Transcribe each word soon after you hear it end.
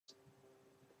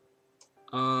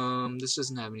This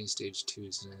doesn't have any stage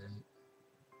 2s in it.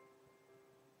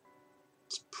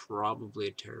 It's probably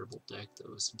a terrible deck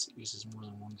though, since it uses more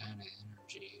than one kind of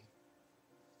energy.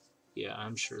 Yeah,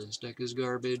 I'm sure this deck is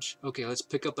garbage. Okay, let's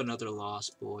pick up another loss,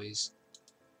 boys.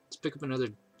 Let's pick up another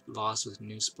loss with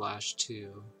New Splash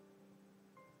 2.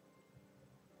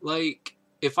 Like,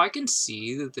 if I can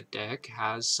see that the deck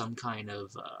has some kind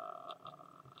of,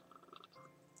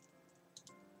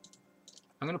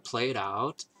 I'm gonna play it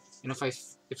out, and if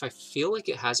I feel like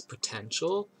it has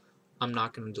potential, I'm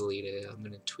not gonna delete it. I'm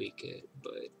gonna tweak it.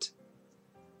 But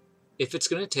if it's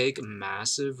gonna take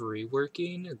massive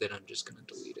reworking, then I'm just gonna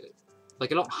delete it.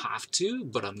 Like, I don't have to,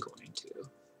 but I'm going to.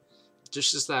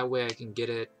 Just that way I can get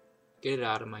it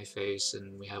out of my face,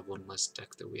 and we have one less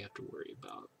deck that we have to worry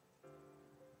about.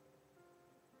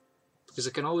 Because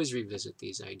I can always revisit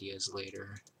these ideas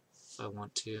later if I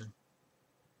want to.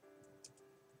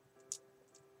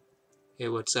 Hey,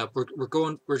 what's up? We're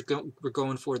going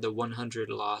for the 100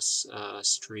 loss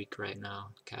streak right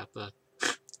now, Kappa.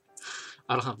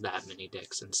 I don't have that many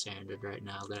decks in standard right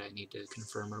now that I need to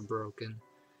confirm are broken.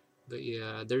 But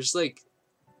yeah, there's like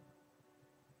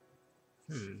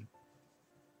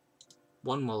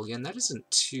one mulligan. That isn't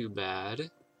too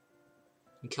bad.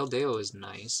 And Keldeo is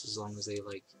nice as long as they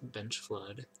like bench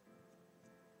flood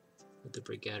with the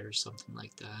Brigette or something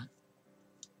like that.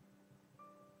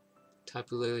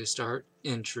 Tapu Lele start.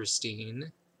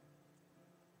 Interesting.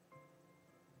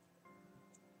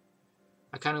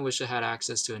 I kind of wish I had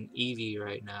access to an Eevee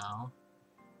right now.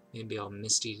 Maybe I'll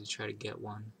Misty to try to get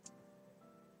one.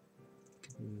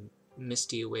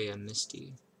 Misty away a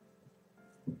Misty.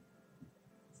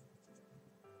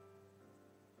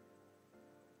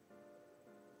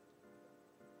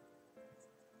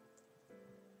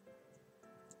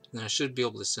 Then I should be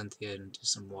able to Cynthia into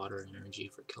some water energy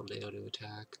for Keldeo to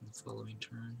attack in the following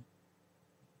turn.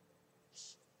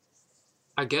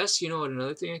 I guess, you know what,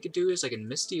 another thing I could do is I can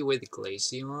Misty away the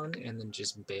Glaceon and then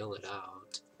just bail it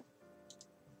out.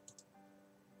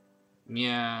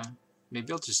 Yeah,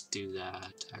 maybe I'll just do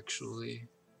that, actually.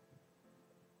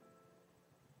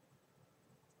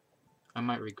 I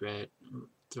might regret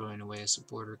throwing away a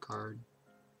supporter card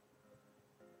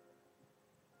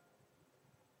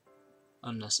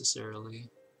unnecessarily.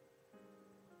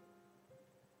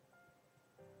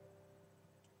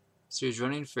 So he's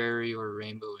running Fairy or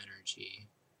Rainbow Energy.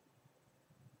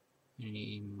 And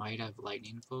he might have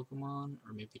Lightning Pokemon,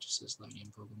 or maybe it just says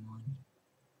Lightning Pokemon.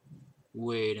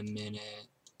 Wait a minute.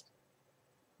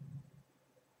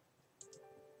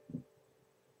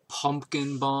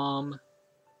 Pumpkin Bomb?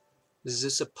 Is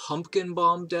this a Pumpkin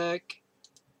Bomb deck?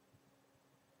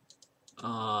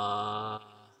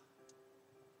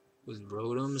 With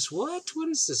Rotoms? What? What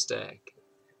is this deck?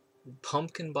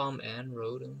 Pumpkin Bomb and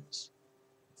Rotoms?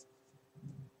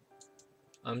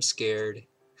 I'm scared.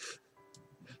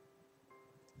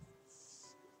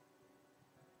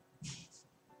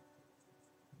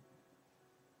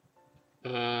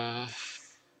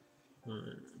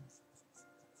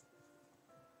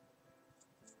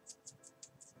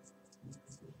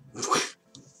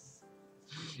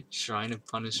 Shrine of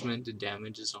Punishment to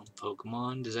damage his own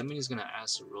Pokemon? Does that mean he's gonna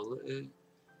Acerola it?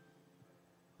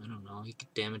 I don't know, he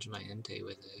could damage my Entei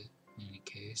with it, in any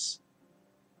case.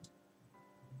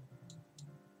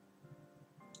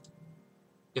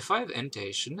 If I have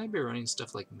Entei, shouldn't I be running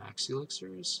stuff like Max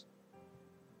Elixirs?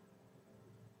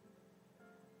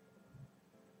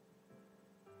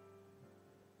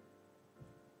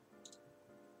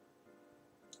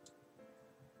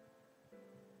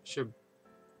 Sure.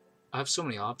 I have so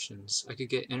many options. I could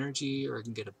get energy or I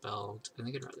can get a belt. I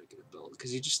think I'd rather get a belt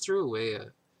because he just threw away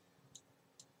a...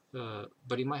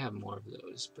 but he might have more of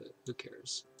those, but who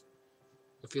cares?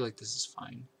 I feel like this is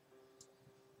fine.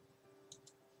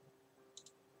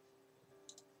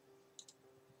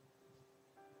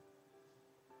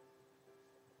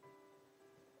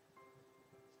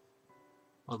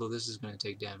 Although this is going to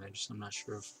take damage, so I'm not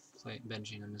sure if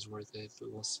benching him is worth it,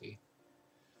 but we'll see.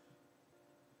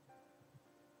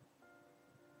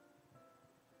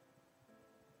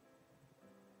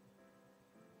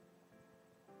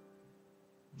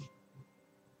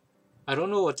 I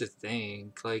don't know what to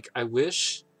think. Like, I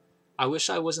wish I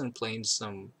wasn't playing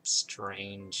some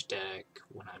strange deck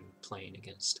when I'm playing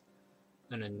against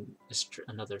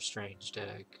another strange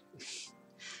deck.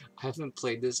 I haven't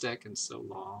played this deck in so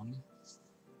long.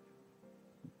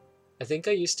 I think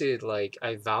I used to, like,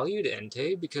 I valued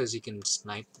Entei because you can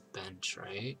snipe the bench,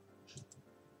 right?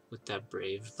 With that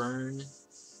Brave Burn.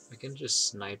 I can just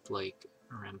snipe, like,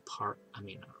 a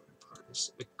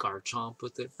Garchomp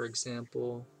with it, for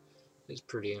example. It's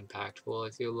pretty impactful, I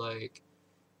feel like.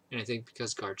 And I think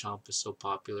because Garchomp is so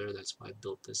popular, that's why I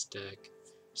built this deck.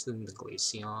 So then the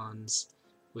Glaceons,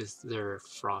 with their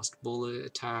Frost Bullet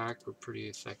attack, were pretty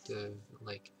effective,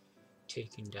 like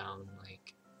taking down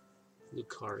like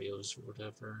Lucarios or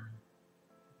whatever.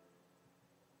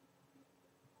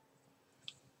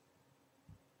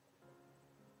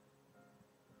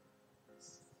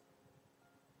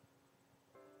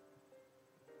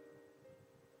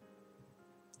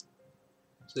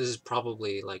 So this is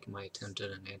probably like my attempt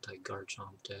at an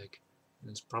anti-Garchomp deck, and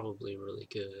it's probably really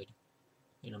good.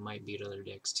 And it might beat other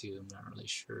decks too, I'm not really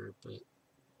sure, but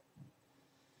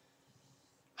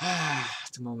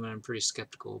at the moment I'm pretty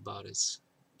skeptical about its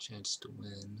chance to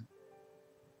win.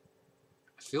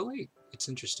 I feel like it's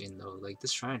interesting though, like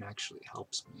this shrine actually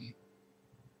helps me.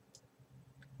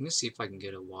 I'm gonna see if I can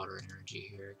get a water energy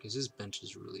here, because this bench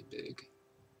is really big.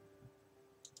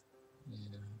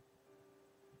 Yeah.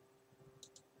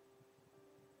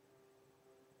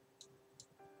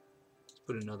 Let's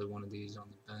put another one of these on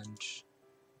the bench.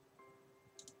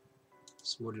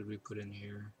 So what did we put in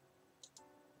here?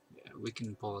 Yeah, we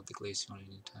can pull out the Glaceon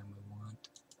anytime we want,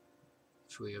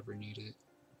 if we ever need it.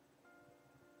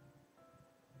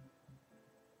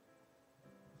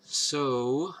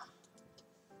 So,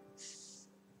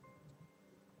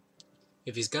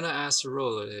 if he's gonna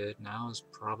Acerola it, now is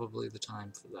probably the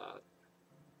time for that.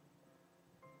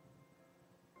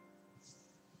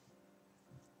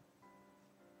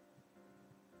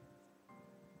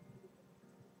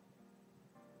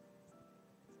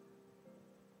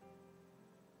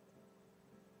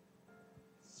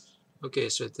 Okay,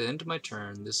 so at the end of my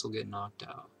turn, this will get knocked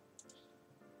out.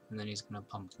 And then he's gonna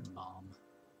Pumpkin Bomb.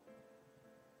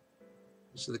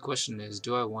 So the question is,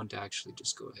 do I want to actually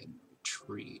just go ahead and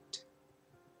retreat?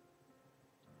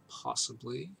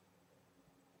 Possibly.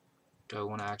 Do I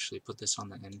want to actually put this on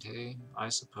the entei? I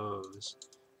suppose.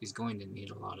 He's going to need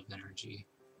a lot of energy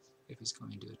if he's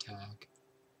going to attack.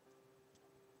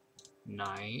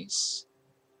 Nice.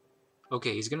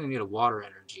 Okay, he's going to need a water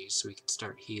energy so he can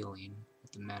start healing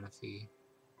with the Manaphy.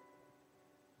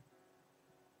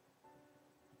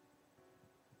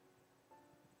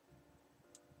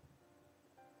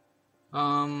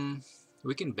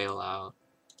 We can bail out.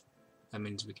 That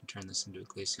means we can turn this into a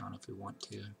Glaceon if we want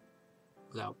to,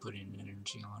 without putting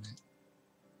energy on it.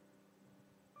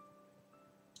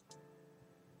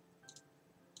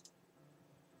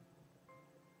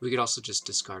 We could also just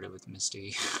discard it with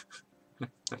Misty.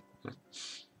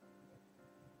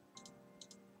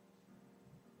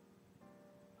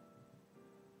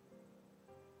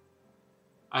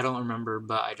 I don't remember,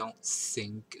 but I don't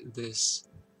think this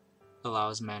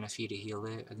allows Manaphy to heal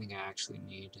it. I think I actually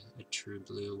need a true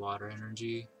blue water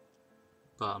energy,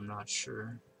 but I'm not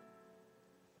sure.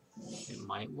 It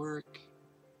might work,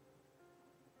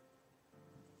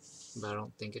 but I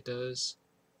don't think it does.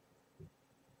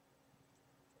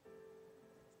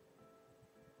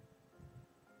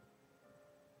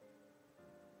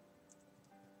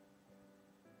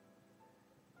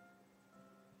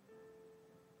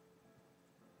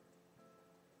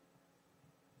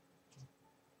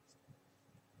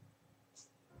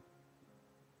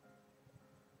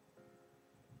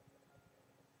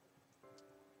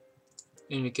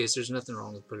 In any case, there's nothing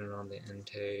wrong with putting on the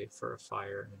entei for a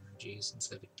fire energy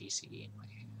since I have a DCE in my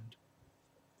hand.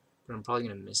 But I'm probably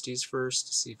going to Misty's first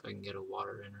to see if I can get a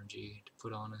water energy to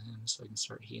put on him so I can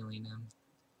start healing him.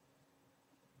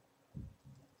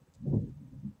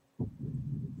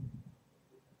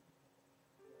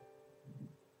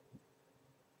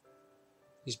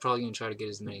 He's probably going to try to get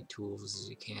as many tools as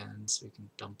he can so he can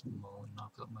dump them all and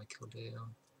knock out my Keldeo.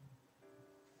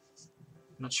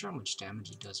 I'm not sure how much damage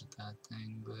he does with that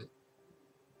thing, but...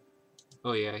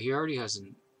 Oh yeah, he already has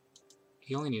an...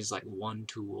 He only needs like one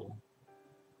tool.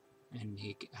 And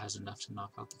he has enough to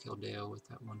knock out the Keldeo with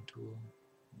that one tool.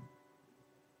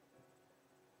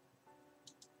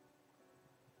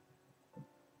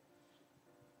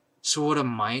 So what I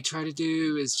might try to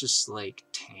do is just like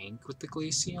tank with the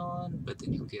Glaceon, but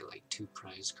then he'll get like 2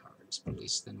 prize cards. But at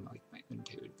least then like my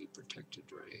entei would be protected,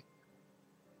 right?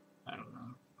 I don't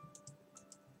know.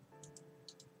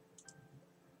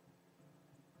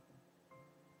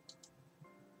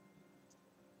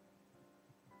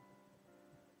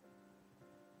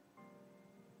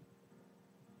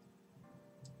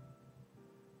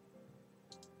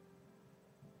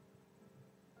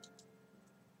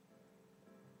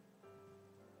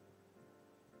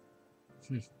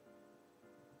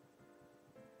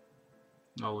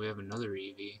 Oh, we have another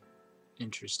Eevee.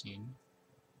 Interesting.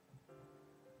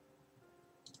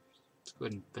 Let's go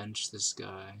ahead and bench this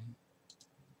guy.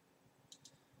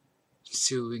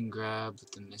 See what we can grab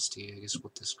with the Misty. I guess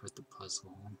we'll discard the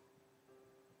puzzle.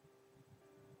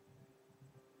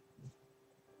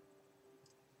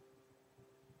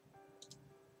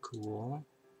 cool.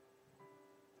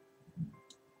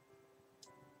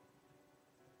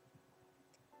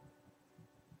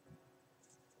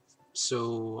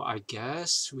 So I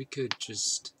guess we could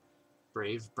just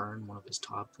Brave burn one of his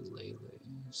top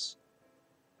Lele's.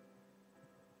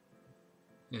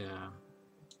 Yeah,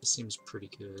 this seems pretty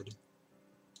good.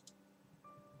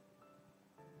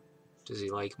 Does he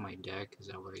like my deck? Is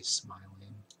that why he's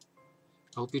smiling?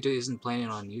 I hope he isn't planning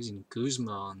on using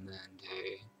Guzma on the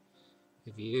entei.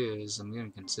 If he is, I'm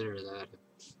gonna consider that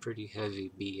a pretty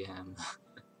heavy BM.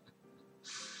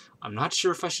 I'm not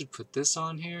sure if I should put this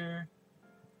on here.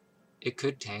 It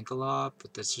could tank a lot,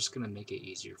 but that's just gonna make it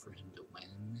easier for him to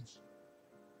win.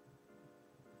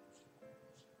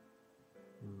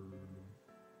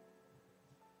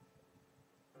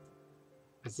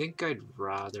 I think I'd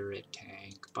rather it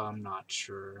tank, but I'm not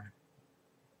sure.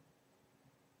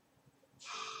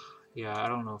 Yeah, I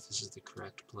don't know if this is the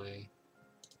correct play.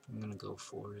 I'm gonna go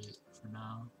for it for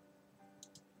now.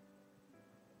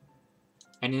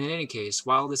 And in any case,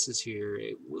 while this is here,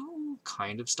 it will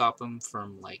kind of stop him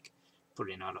from, like,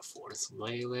 putting out a 4th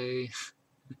Lele.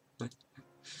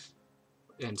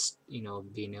 And, you know,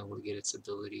 being able to get its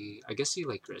ability. I guess he,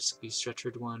 like, rescue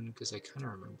stretchered one, because I kind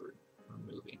of remember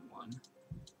removing one.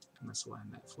 And that's why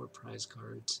I'm at 4 prize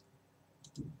cards.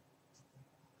 For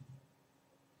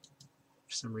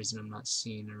some reason, I'm not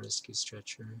seeing a rescue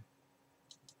stretcher.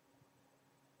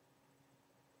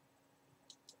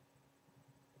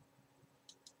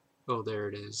 Oh, there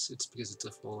it is. It's because it's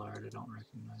a full art. I don't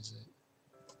recognize it.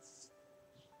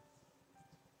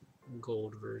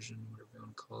 Gold version, whatever you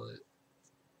want to call it.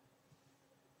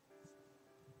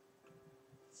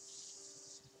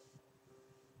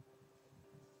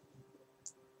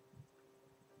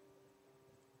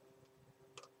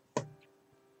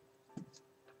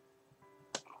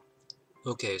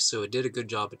 Okay, so it did a good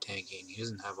job of tanking. He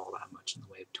doesn't have all that much in the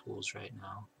way of tools right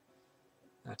now.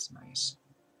 That's nice.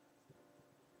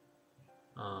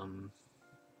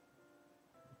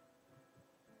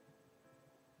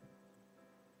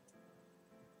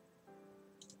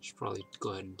 Should probably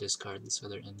go ahead and discard this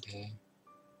other entei.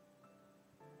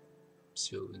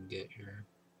 See what we can get here.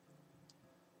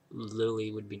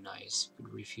 Lily would be nice. We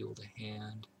could refuel the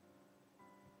hand.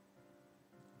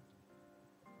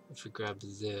 If we grab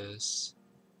this,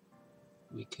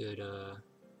 we could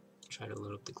try to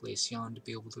load up the Glaceon to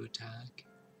be able to attack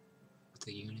with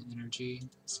the unit energy.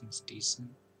 Seems decent.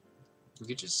 We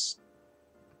could just,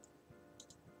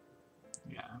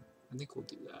 yeah, I think we'll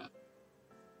do that.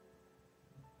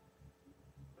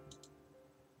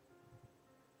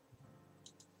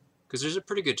 Because there's a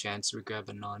pretty good chance we grab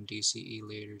a non-DCE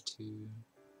later too.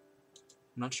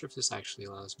 I'm not sure if this actually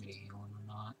allows me to heal him or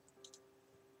not.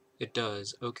 It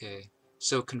does, okay.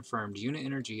 So confirmed, unit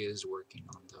energy is working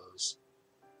on those.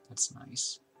 That's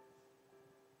nice.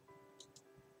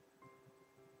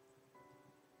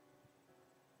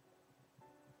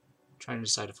 I'm trying to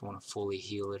decide if I want to fully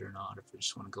heal it or not, if I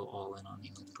just want to go all in on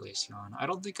healing the Glaceon. I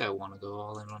don't think I want to go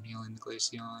all in on healing the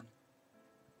Glaceon.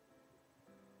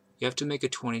 You have to make a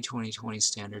 20-20-20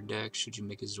 standard deck should you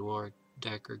make a Zoroark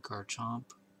deck or Garchomp.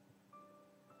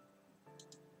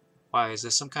 Why, is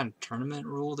this some kind of tournament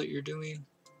rule that you're doing?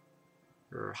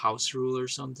 Or house rule or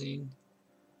something?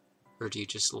 Or do you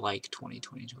just like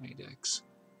 20-20-20 decks?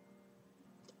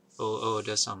 Oh, it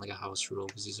does sound like a house rule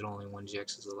because these are only 1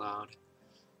 GX is allowed.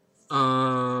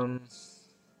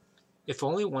 If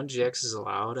only 1 GX is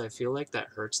allowed, I feel like that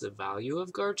hurts the value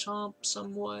of Garchomp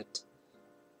somewhat.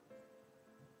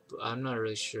 But I'm not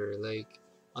really sure. Like,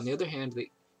 on the other hand,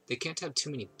 they can't have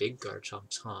too many big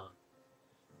Garchomps, huh?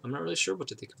 I'm not really sure what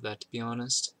to think of that, to be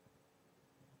honest.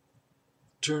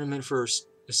 Tournament for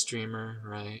a streamer,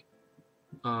 right?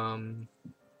 Yeah,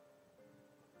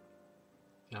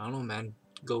 I don't know, man.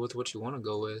 Go with what you want to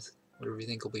go with. Whatever you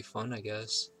think will be fun, I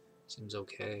guess. Seems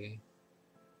okay.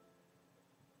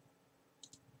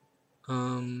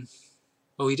 Oh,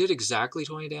 he did exactly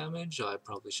 20 damage? Oh, I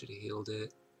probably should have healed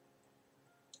it.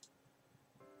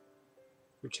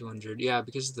 For 200. Yeah,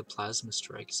 because of the Plasma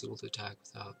Strike, he's able to attack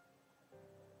without...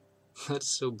 That's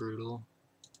so brutal.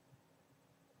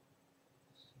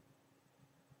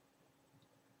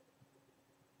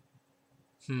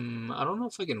 I don't know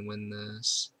if I can win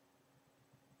this.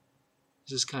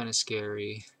 This is kind of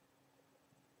scary.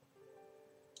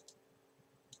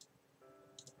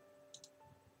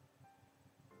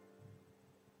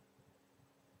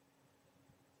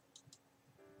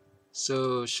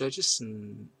 So, should I just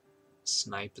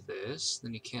snipe this?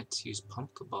 Then he can't use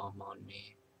pumpkaboo on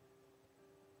me.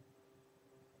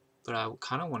 But I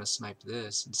kind of want to snipe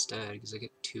this instead, because I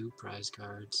get 2 prize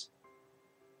cards.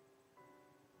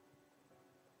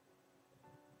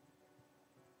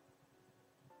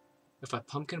 If I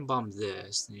pumpkin bomb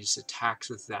this, then he just attacks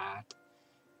with that,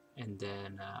 and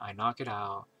then I knock it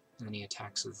out, and then he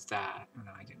attacks with that, and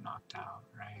then I get knocked out,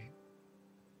 right?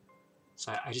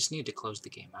 So I just need to close the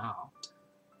game out.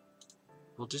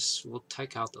 We'll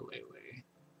take out the Lele.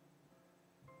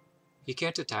 He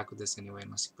can't attack with this anyway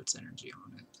unless he puts energy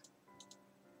on it.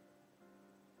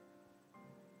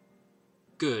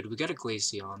 Good, we got a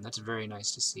Glaceon. That's very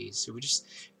nice to see. So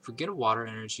if we get a water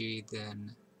energy,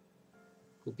 then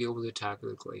we'll be able to attack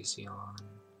with a Glaceon.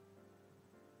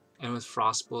 And with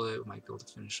Frost Bullet, we might be able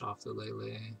to finish off the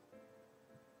Lele.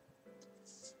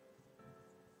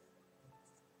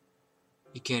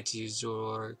 You can't use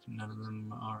Zoroark, none of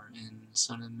them are in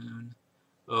Sun and Moon.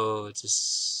 Oh,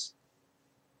 it's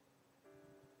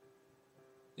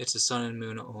a Sun and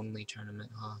Moon only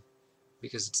tournament, huh?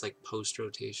 Because it's like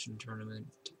post-rotation tournament.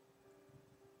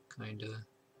 Kinda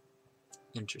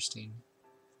interesting.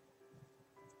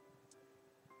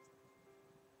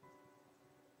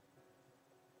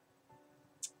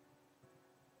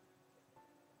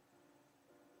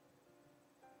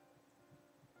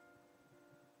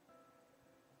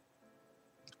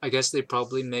 I guess they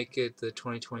probably make it the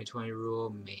 20-20-20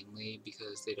 rule mainly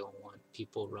because they don't want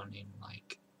people running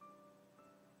like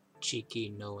cheeky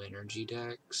no energy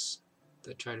decks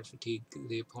that try to fatigue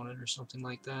the opponent or something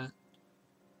like that.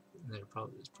 It's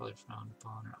probably frowned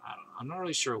upon. Or I'm not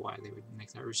really sure why they would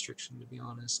make that restriction, to be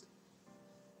honest.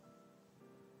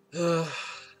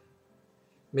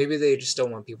 Maybe they just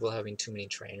don't want people having too many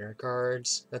trainer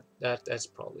cards. That's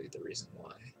probably the reason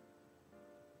why.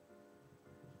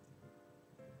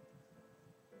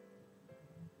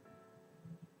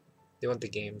 They want the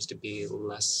games to be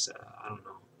less, I don't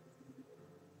know,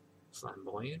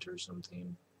 flamboyant or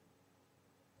something.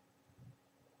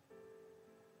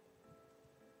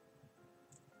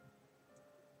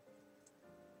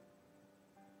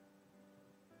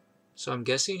 So I'm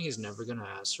guessing he's never going to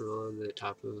Acerola the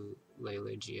Tapu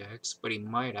Lele GX, but he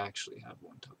might actually have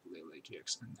one Tapu Lele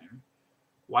GX in there.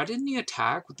 Why didn't he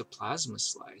attack with the Plasma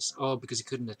Slice? Oh, because he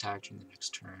couldn't attack during the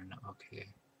next turn. Okay.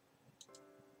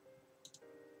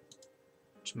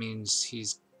 Which means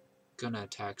he's gonna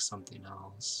attack something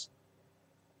else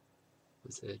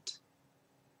with it.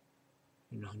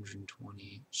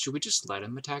 120. Should we just let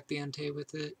him attack the Entei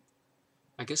with it?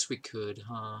 I guess we could,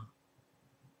 huh?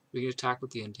 We could attack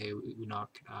with the Entei, we knock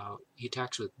it out. He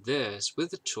attacks with this, with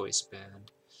the Choice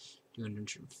Band.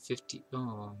 250, it's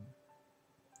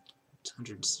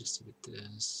 160 with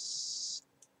this.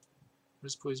 What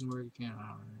does Poison work again?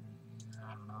 I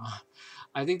don't know.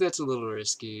 I think that's a little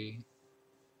risky.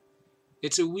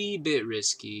 It's a wee bit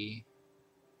risky.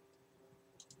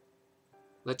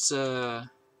 Let's play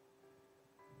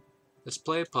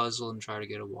a puzzle and try to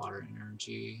get a water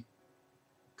energy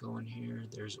going here.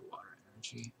 There's a water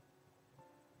energy.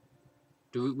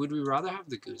 Would we rather have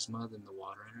the Guzma than the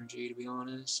water energy, to be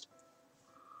honest?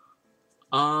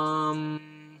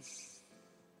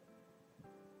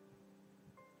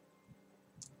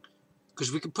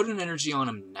 Because we could put an energy on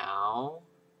him now.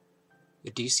 The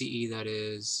DCE, that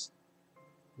is.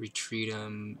 Retreat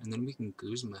him, and then we can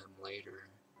Guzma him later.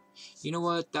 You know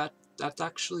what? That's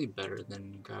actually better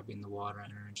than grabbing the water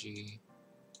energy.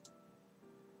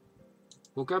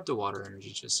 We'll grab the water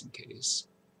energy just in case.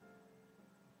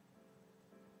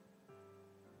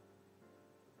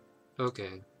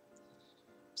 Okay.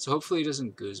 So hopefully he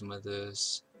doesn't Guzma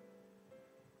this.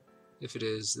 If it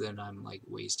is, then I'm like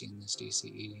wasting this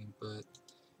DCE, but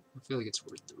I feel like it's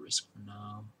worth the risk for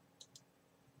now.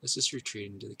 Let's just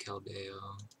retreat into the Caldeo.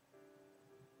 I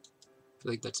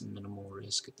feel like that's minimal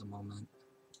risk at the moment.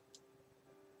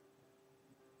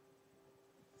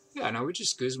 Yeah, now we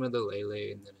just Guzma the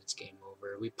Lele and then it's game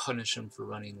over. We punish him for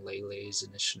running Lele's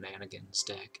in his shenanigans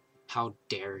deck. How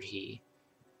dare he?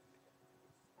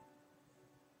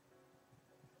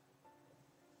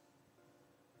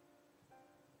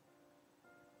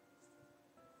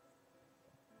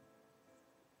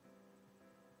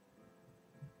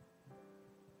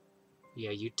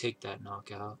 Yeah, you take that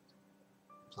knockout.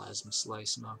 Plasma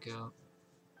Slice knockout.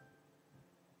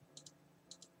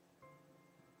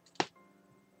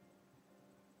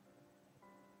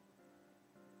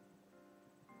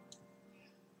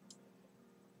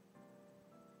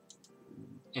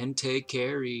 Entei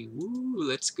carry. Woo,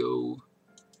 let's go.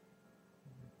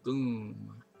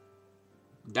 Boom.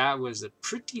 That was a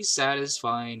pretty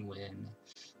satisfying win.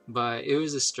 But it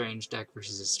was a strange deck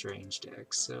versus a strange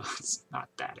deck, so it's not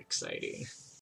that exciting.